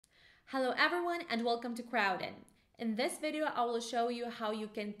Hello everyone and welcome to Crowdin. In this video, I will show you how you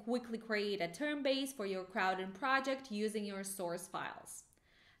can quickly create a term base for your Crowdin project using your source files.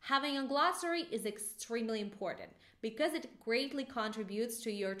 Having a glossary is extremely important because it greatly contributes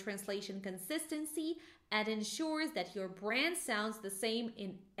to your translation consistency and ensures that your brand sounds the same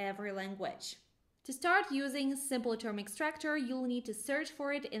in every language. To start using Simple Term Extractor, you'll need to search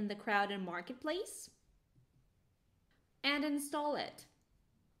for it in the Crowdin marketplace and install it.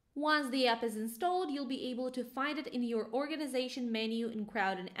 Once the app is installed, you'll be able to find it in your organization menu in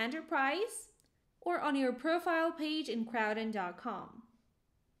Crowdin Enterprise or on your profile page in crowdin.com.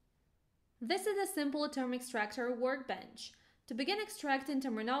 This is a Simple Term Extractor workbench. To begin extracting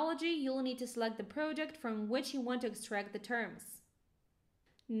terminology, you'll need to select the project from which you want to extract the terms.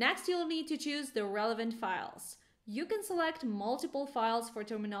 Next, you'll need to choose the relevant files. You can select multiple files for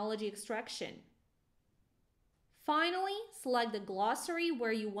terminology extraction. Finally, select the glossary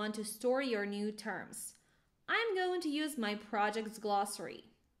where you want to store your new terms. I'm going to use my project's glossary.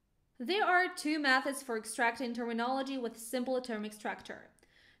 There are two methods for extracting terminology with Simple Term Extractor: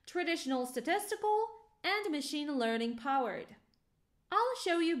 traditional statistical and machine learning powered. I'll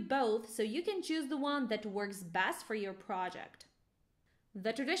show you both so you can choose the one that works best for your project.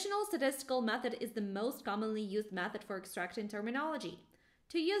 The traditional statistical method is the most commonly used method for extracting terminology.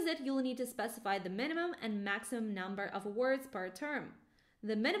 To use it, you'll need to specify the minimum and maximum number of words per term,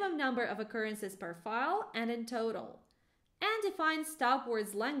 the minimum number of occurrences per file and in total, and define stop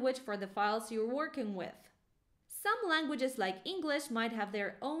words language for the files you're working with. Some languages like English might have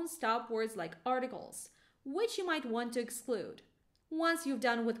their own stop words like articles, which you might want to exclude. Once you've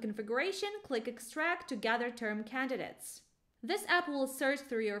done with configuration, click Extract to gather term candidates. This app will search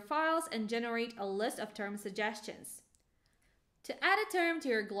through your files and generate a list of term suggestions. To add a term to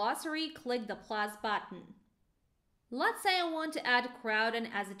your glossary, click the plus button. Let's say I want to add Crowdin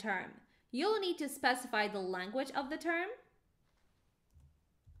as a term. You'll need to specify the language of the term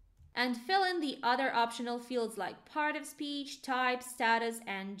and fill in the other optional fields like part of speech, type, status,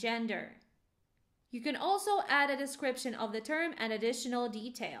 and gender. You can also add a description of the term and additional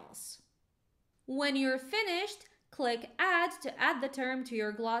details. When you're finished, click Add to add the term to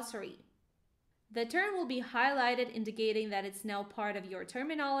your glossary. The term will be highlighted, indicating that it's now part of your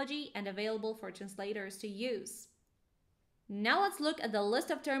terminology and available for translators to use. Now let's look at the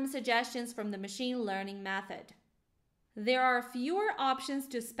list of term suggestions from the machine learning method. There are fewer options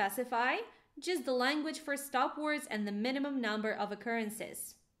to specify, just the language for stop words and the minimum number of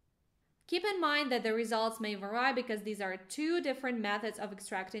occurrences. Keep in mind that the results may vary because these are two different methods of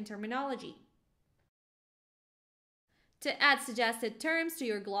extracting terminology. To add suggested terms to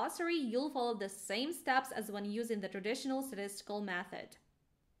your glossary, you'll follow the same steps as when using the traditional statistical method.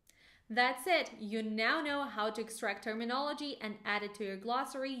 That's it! You now know how to extract terminology and add it to your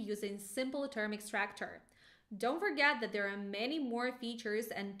glossary using Simple Term Extractor. Don't forget that there are many more features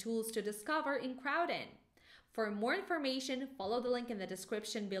and tools to discover in Crowdin. For more information, follow the link in the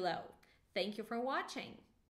description below. Thank you for watching!